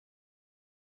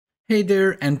Hey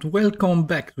there and welcome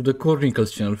back to the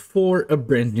Codewrinkles channel for a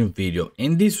brand new video.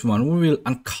 In this one we will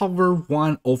uncover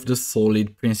one of the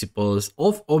solid principles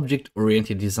of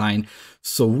object-oriented design,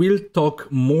 so we'll talk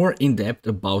more in depth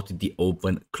about the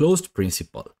open-closed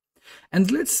principle. And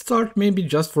let's start maybe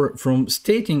just from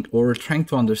stating or trying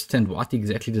to understand what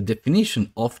exactly the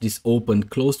definition of this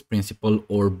open-closed principle,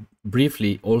 or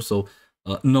briefly also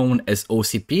known as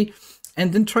OCP,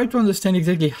 and then try to understand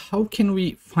exactly how can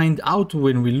we find out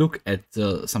when we look at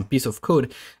some piece of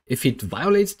code if it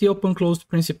violates the open-closed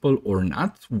principle or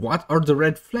not. What are the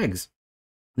red flags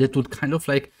that would kind of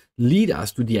like lead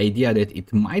us to the idea that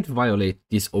it might violate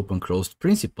this open-closed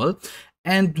principle?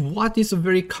 And what is a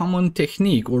very common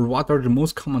technique, or what are the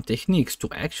most common techniques to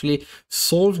actually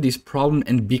solve this problem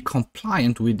and be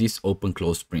compliant with this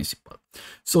open-closed principle?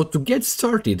 So to get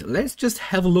started, let's just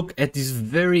have a look at this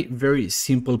very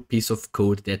simple piece of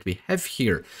code that we have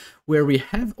here, where we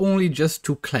have only just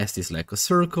two classes, like a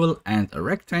circle and a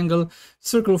rectangle.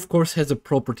 Circle, of course, has a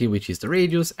property which is the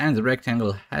radius, and the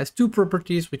rectangle has two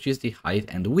properties, which is the height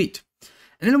and the width.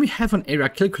 And then we have an area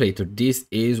calculator. This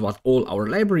is what all our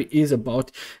library is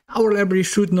about. Our library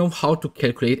should know how to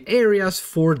calculate areas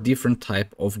for different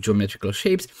type of geometrical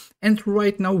shapes. And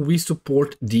right now we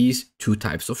support these two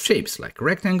types of shapes, like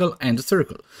rectangle and a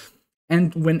circle.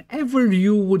 And whenever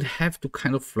you would have to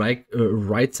kind of like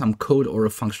write some code or a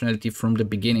functionality from the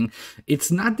beginning, it's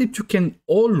not that you can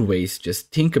always just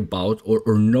think about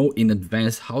or know in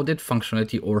advance how that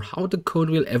functionality or how the code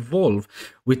will evolve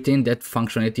within that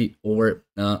functionality, or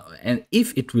and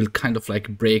if it will kind of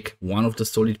like break one of the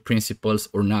solid principles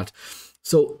or not.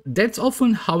 So that's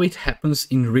often how it happens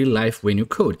in real life when you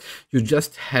code. You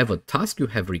just have a task, you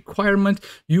have a requirement,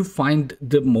 you find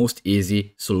the most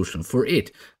easy solution for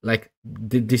it. Like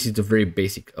this is the very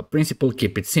basic principle,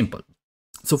 keep it simple.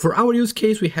 So for our use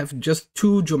case, we have just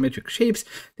two geometric shapes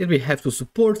that we have to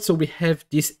support. So we have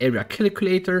this area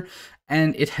calculator,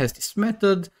 and it has this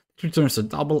method that returns a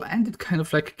double, and it kind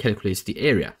of like calculates the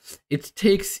area. It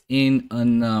takes in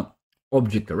an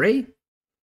object array.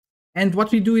 And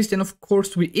what we do is then, of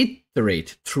course, we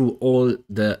iterate through all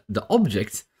the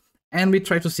objects, and we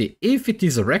try to see if it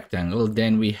is a rectangle,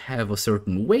 then we have a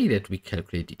certain way that we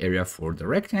calculate the area for the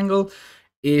rectangle.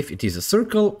 If it is a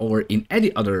circle, or in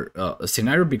any other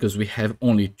scenario, because we have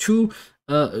only two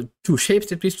shapes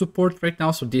that we support right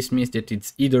now, so this means that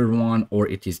it's either one or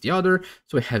it is the other.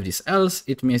 So we have this else,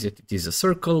 it means that it is a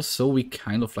circle, so we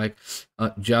kind of like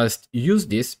just use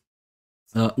this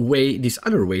this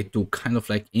other way to kind of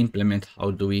like implement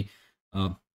how do we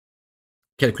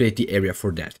calculate the area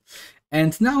for that.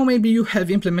 And now maybe you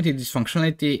have implemented this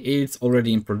functionality, it's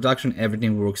already in production,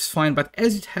 everything works fine, but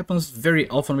as it happens very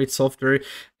often with software,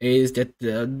 is that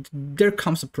there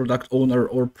comes a product owner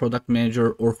or product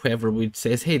manager or whoever which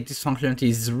says, hey, this functionality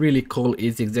is really cool,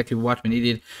 it's exactly what we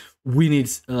needed, we need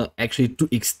actually to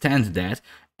extend that,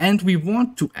 and we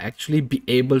want to actually be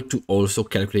able to also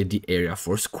calculate the area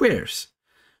for squares.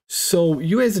 So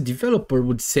you as a developer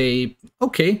would say,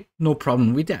 okay, no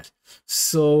problem with that.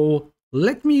 So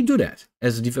let me do that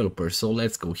as a developer. So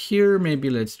let's go here. Maybe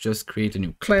let's just create a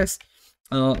new class.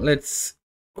 Let's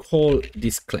call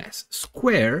this class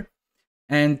square.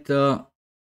 And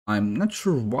I'm not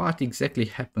sure what exactly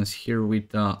happens here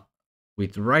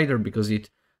with Rider, because it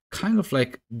kind of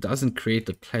like doesn't create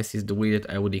the classes the way that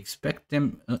I would expect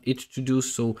them it to do.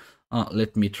 So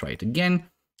let me try it again.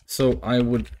 So I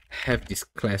would have this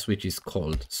class which is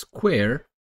called square,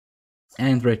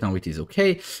 and right now it is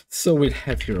okay. So we'll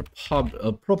have here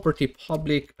a property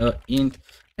public int,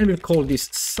 and we'll call this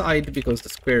side, because the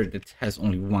square that has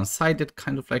only one side that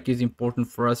kind of like is important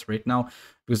for us right now,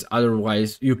 because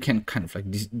otherwise you can kind of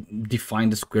like define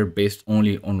the square based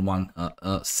only on one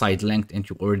side length, and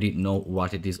you already know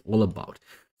what it is all about.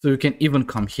 So you can even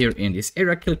come here in this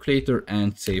area calculator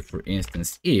and say, for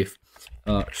instance, if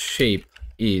shape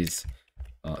is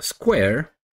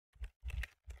square.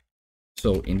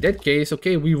 So in that case,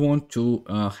 okay, we want to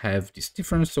have this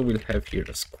difference, so we'll have here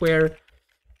a square,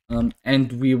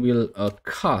 and we will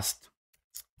cast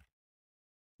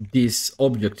this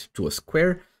object to a square.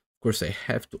 Of course, I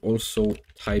have to also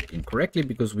type incorrectly,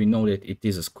 because we know that it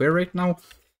is a square right now,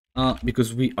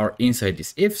 because we are inside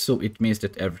this if, so it means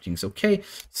that everything's okay.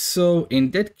 So in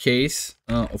that case,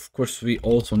 of course, we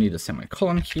also need a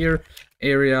semicolon here,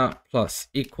 area plus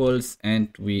equals, and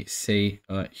we say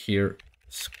here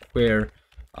square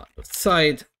dot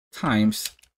side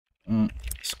times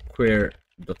square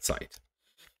dot side.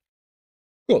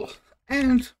 Cool.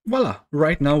 And voila,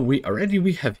 right now we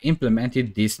have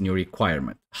implemented this new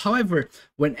requirement. However,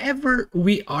 whenever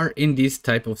we are in this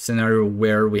type of scenario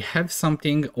where we have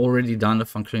something already done, a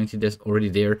functionality that's already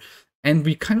there, and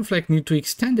we kind of like need to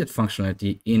extend that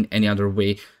functionality in any other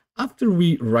way after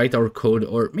we write our code,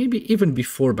 or maybe even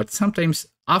before, but sometimes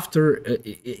after,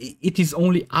 it is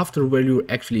only after where you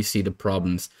actually see the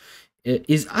problems,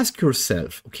 is ask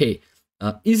yourself, okay,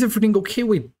 is everything okay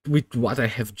with what I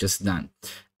have just done?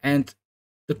 And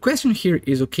the question here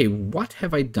is, okay, what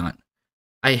have I done?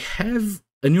 I have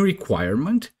a new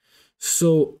requirement,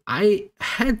 so I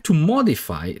had to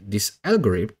modify this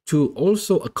algorithm to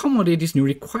also accommodate this new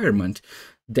requirement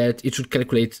that it should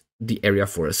calculate the area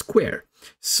for a square.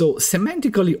 So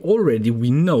semantically already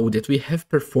we know that we have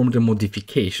performed a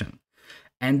modification.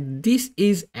 And this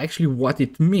is actually what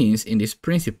it means in this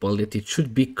principle, that it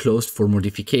should be closed for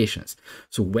modifications.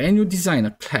 So when you design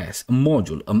a class, a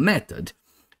module, a method,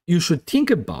 you should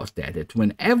think about that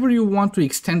whenever you want to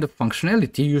extend the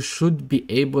functionality, you should be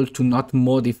able to not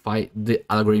modify the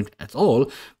algorithm at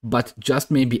all, but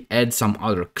just maybe add some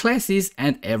other classes,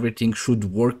 and everything should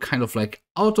work kind of like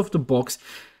out of the box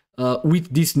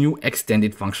with this new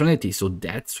extended functionality. So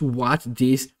that's what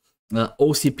this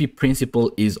OCP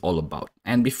principle is all about.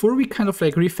 And before we kind of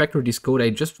like refactor this code, I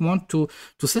just want to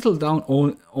settle down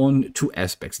on two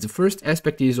aspects. The first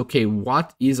aspect is, okay,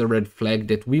 what is a red flag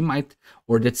that we might,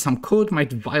 or that some code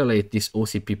might violate this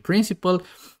OCP principle,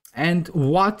 and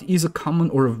what is a common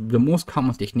or the most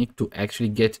common technique to actually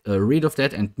get rid of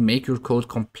that and make your code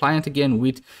compliant again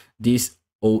with this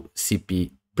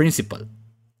OCP principle.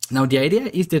 Now, the idea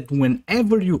is that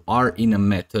whenever you are in a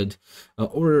method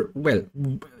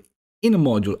in a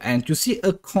module and you see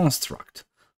a construct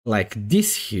like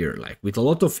this here, like with a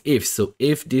lot of ifs, so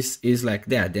if this is like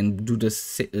that, then do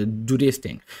this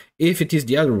thing. If it is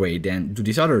the other way, then do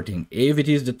this other thing. If it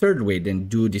is the third way, then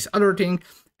do this other thing.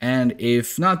 And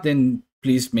if not, then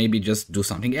please maybe just do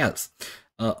something else.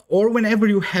 Or whenever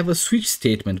you have a switch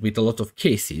statement with a lot of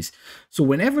cases. So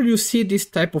whenever you see this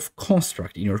type of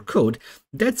construct in your code,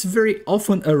 that's very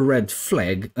often a red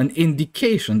flag, an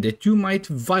indication that you might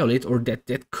violate, or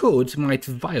that code might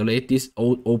violate this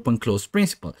open-close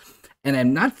principle. And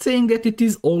I'm not saying that it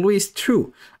is always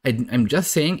true. I'm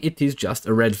just saying it is just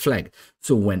a red flag.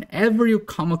 So whenever you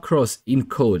come across in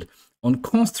code on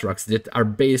constructs that are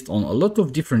based on a lot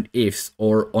of different ifs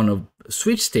or on a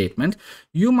switch statement,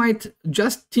 you might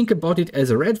just think about it as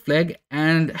a red flag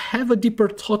and have a deeper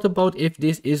thought about if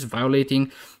this is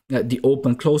violating the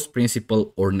open-close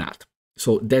principle or not.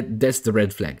 So that's the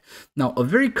red flag. Now, a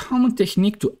very common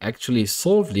technique to actually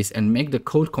solve this and make the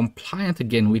code compliant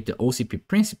again with the OCP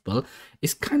principle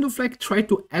is kind of like try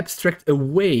to abstract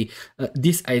away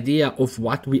this idea of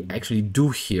what we actually do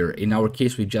here. In our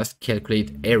case, we just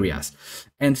calculate areas,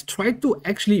 and try to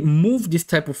actually move this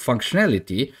type of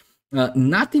functionality,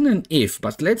 not in an if,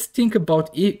 but let's think about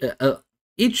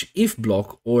each if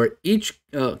block or each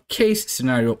case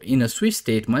scenario in a switch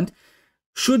statement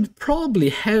should probably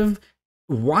have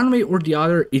one way or the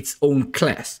other its own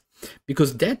class,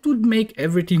 because that would make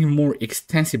everything more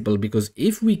extensible. Because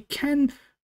if we can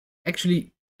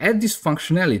actually add this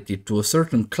functionality to a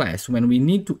certain class, when we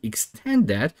need to extend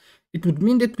that, it would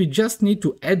mean that we just need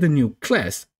to add a new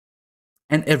class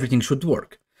and everything should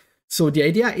work. So the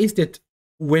idea is that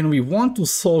when we want to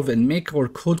solve and make our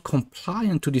code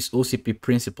compliant to this OCP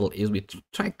principle, is we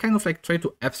try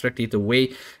to abstract it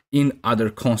away in other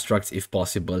constructs if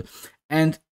possible.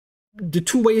 And the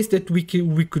two ways that we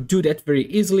could do that very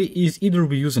easily is either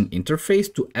we use an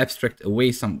interface to abstract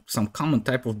away some common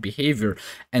type of behavior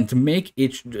and to make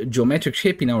each geometric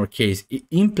shape, in our case,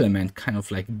 implement kind of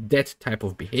like that type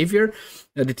of behavior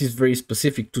that is very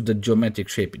specific to the geometric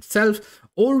shape itself,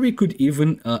 or we could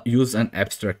even use an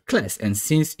abstract class. And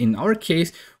since in our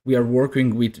case we are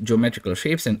working with geometrical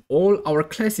shapes and all our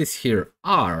classes here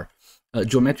are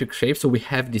geometric shape, so we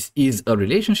have this is a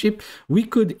relationship, we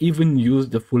could even use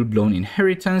the full-blown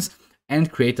inheritance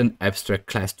and create an abstract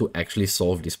class to actually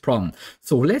solve this problem.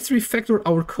 So let's refactor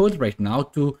our code right now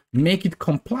to make it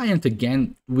compliant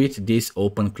again with this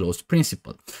open-close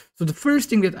principle. So the first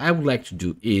thing that I would like to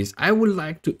do is I would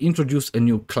like to introduce a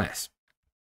new class,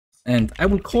 and I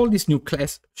will call this new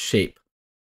class shape.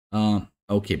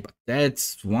 Okay, but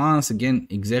that's once again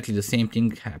exactly the same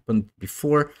thing happened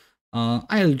before.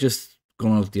 I'll just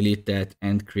gonna delete that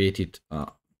and create it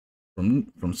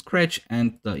from scratch,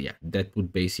 and yeah, that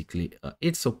would basically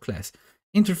it. So class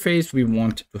interface, we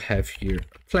want to have here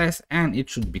a class and it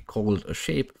should be called a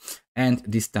shape, and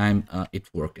this time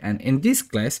it worked. And in this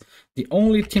class, the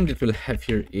only thing that we'll have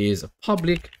here is a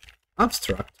public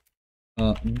abstract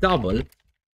double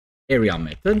area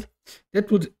method,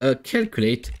 that would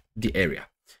calculate the area.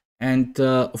 And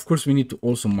of course, we need to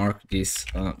also mark this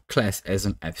class as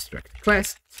an abstract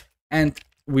class, and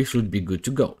we should be good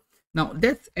to go. Now,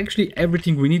 that's actually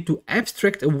everything we need to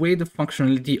abstract away the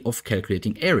functionality of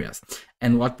calculating areas.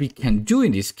 And what we can do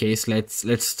in this case,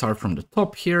 let's start from the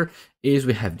top here, is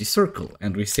we have the circle,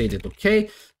 and we say that, okay,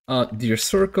 dear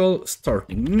circle,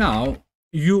 starting now,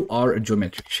 you are a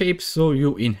geometric shape, so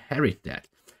you inherit that.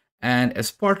 And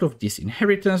as part of this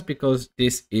inheritance, because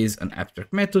this is an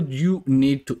abstract method, you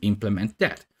need to implement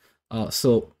that.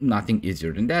 So nothing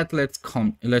easier than that. Let's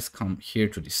come here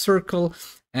to the circle,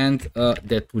 and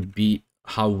that would be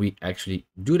how we actually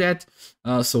do that.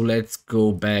 So let's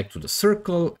go back to the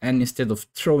circle, and instead of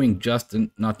throwing just a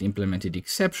not implemented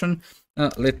exception,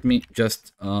 let me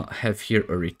just have here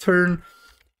a return.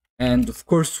 And of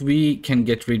course, we can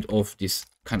get rid of this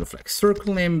kind of like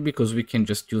circle name, because we can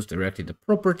just use directly the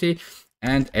property,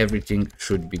 and everything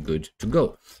should be good to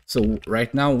go. So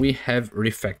right now we have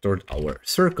refactored our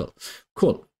circle.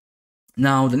 Cool.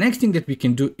 Now the next thing that we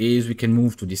can do is we can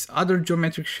move to this other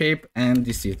geometric shape, and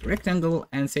this is rectangle,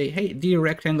 and say, hey, dear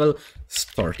rectangle,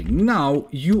 starting now,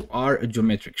 you are a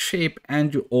geometric shape,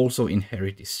 and you also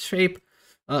inherit this shape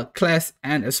class,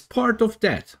 and as part of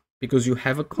that, because you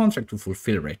have a contract to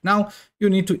fulfill right now, you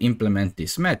need to implement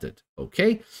this method.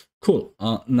 Okay, cool.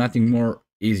 Nothing more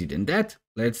easy than that.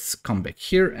 Let's come back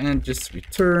here and just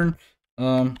return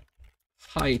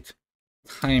height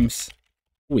times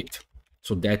width.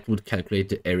 So that would calculate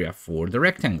the area for the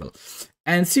rectangle.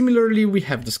 And similarly, we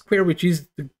have the square, which is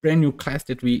the brand new class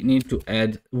that we need to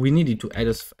add. We needed to add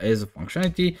as a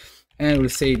functionality. And we'll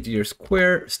say, dear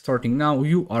square, starting now,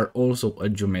 you are also a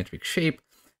geometric shape.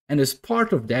 And as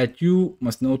part of that, you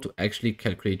must know to actually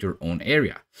calculate your own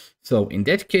area. So in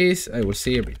that case, I will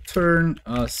say return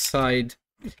side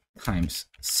times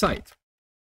side.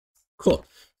 Cool.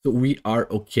 So we are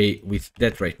okay with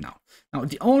that right now. Now,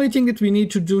 the only thing that we need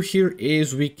to do here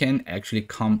is we can actually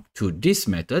come to this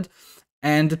method.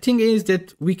 And the thing is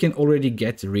that we can already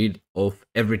get rid of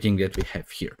everything that we have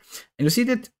here. And you see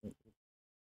that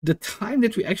the time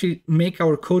that we actually make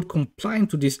our code compliant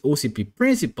to this OCP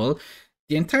principle,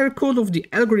 the entire code of the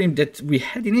algorithm that we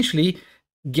had initially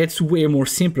gets way more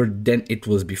simpler than it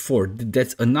was before.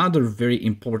 That's another very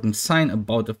important sign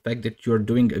about the fact that you are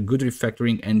doing a good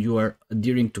refactoring and you are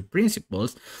adhering to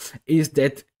principles, is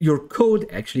that your code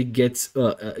actually gets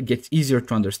easier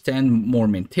to understand, more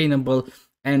maintainable,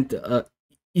 and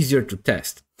easier to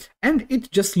test. And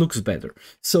it just looks better.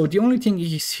 So the only thing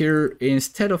is here,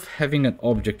 instead of having an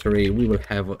object array, we will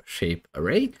have a shape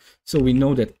array. So we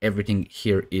know that everything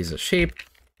here is a shape,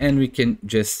 and we can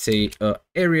just say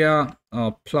area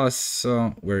plus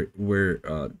where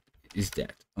is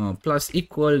that plus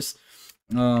equals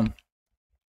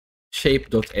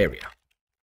shape.area,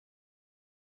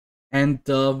 and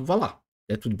voila,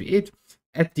 that would be it.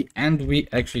 At the end, we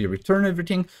actually return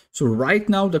everything. So right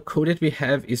now, the code that we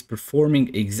have is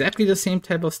performing exactly the same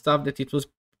type of stuff that it was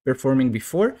performing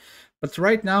before. But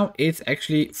right now, it's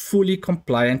actually fully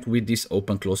compliant with this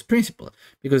open-close principle.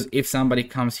 Because if somebody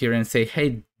comes here and say,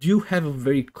 hey, do you have a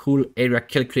very cool area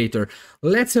calculator?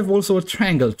 Let's have also a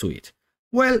triangle to it.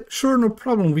 Well, sure, no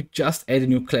problem. We just add a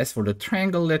new class for the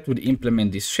triangle that would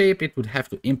implement this shape. It would have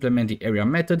to implement the area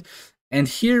method. And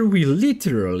here we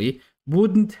literally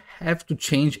wouldn't have to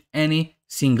change any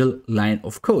single line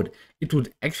of code. It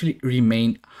would actually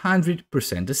remain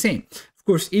 100% the same. Of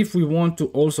course, if we want to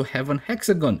also have an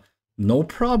hexagon, no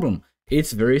problem.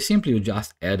 It's very simple. You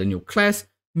just add a new class,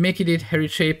 make it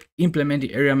inherit shape, implement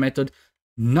the area method.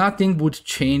 Nothing would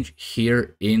change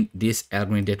here in this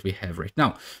algorithm that we have right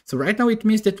now. So right now it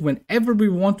means that whenever we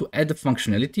want to add a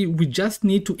functionality, we just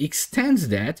need to extend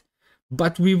that,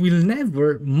 but we will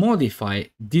never modify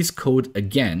this code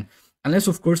again. Unless,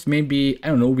 of course, maybe, I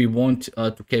don't know, we want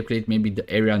to calculate maybe the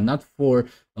area not for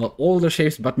all the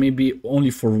shapes, but maybe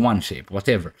only for one shape,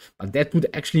 whatever. But that would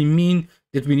actually mean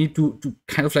that we need to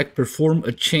kind of like perform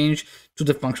a change to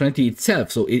the functionality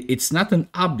itself. So it's not an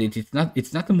update,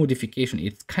 it's not a modification.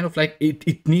 It's kind of like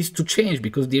it needs to change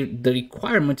because the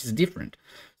requirement is different.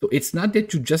 So it's not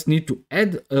that you just need to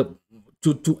add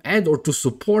to add or to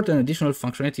support an additional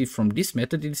functionality from this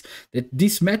method. It's that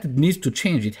this method needs to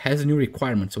change. It has a new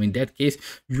requirement. So in that case,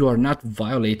 you are not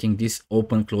violating this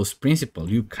open-close principle.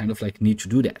 You kind of like need to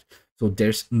do that. So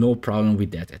there's no problem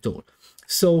with that at all.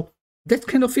 So that's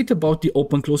kind of it about the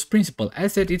open-close principle.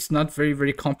 As said, it's not very,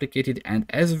 very complicated. And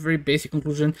as a very basic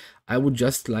conclusion, I would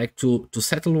just like to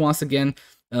settle once again,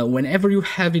 whenever you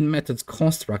have in methods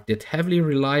construct that heavily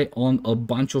rely on a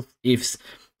bunch of ifs,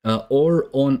 or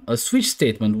on a switch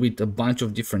statement with a bunch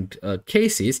of different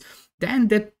cases, then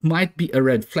that might be a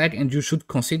red flag, and you should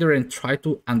consider and try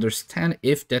to understand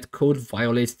if that code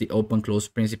violates the open-close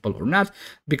principle or not,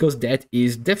 because that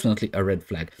is definitely a red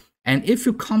flag. And if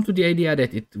you come to the idea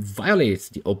that it violates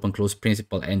the open-close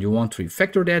principle and you want to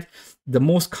refactor that, the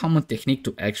most common technique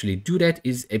to actually do that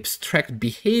is abstract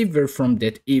behavior from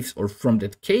that ifs or from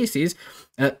that cases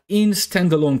in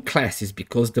standalone classes,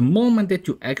 because the moment that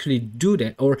you actually do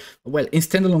that, or well, in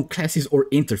standalone classes or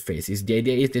interfaces, the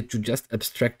idea is that you just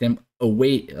abstract them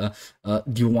away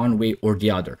the one way or the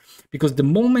other, because the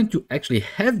moment you actually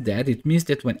have that, it means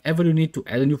that whenever you need to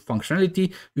add a new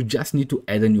functionality, you just need to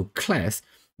add a new class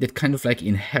that kind of like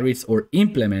inherits or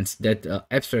implements that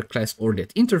abstract class or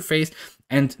that interface,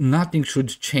 and nothing should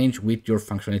change with your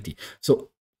functionality. So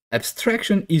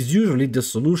abstraction is usually the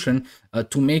solution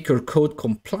to make your code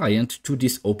compliant to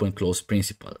this open-close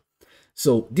principle.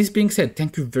 So this being said,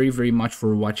 thank you very, very much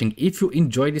for watching. If you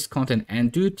enjoy this content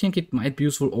and do you think it might be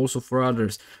useful also for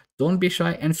others, don't be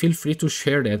shy and feel free to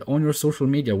share that on your social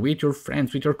media with your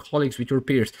friends, with your colleagues, with your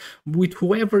peers, with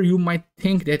whoever you might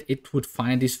think that it would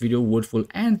find this video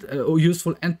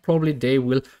useful, and probably they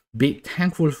will be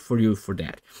thankful for you for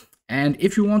that. And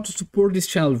if you want to support this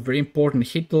channel, very important,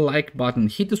 hit the like button,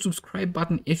 hit the subscribe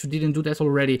button if you didn't do that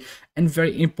already, and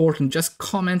very important, just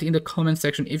comment in the comment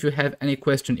section if you have any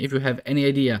question, if you have any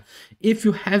idea, if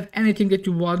you have anything that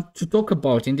you want to talk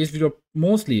about in this video,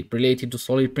 mostly related to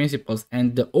solid principles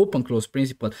and the open-close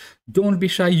principle. Don't be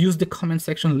shy, use the comment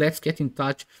section, let's get in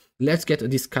touch, let's get a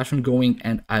discussion going,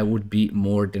 and I would be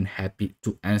more than happy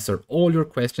to answer all your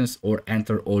questions or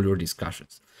enter all your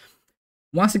discussions.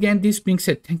 Once again, this being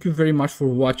said, thank you very much for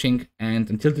watching, and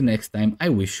until the next time, I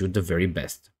wish you the very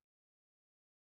best.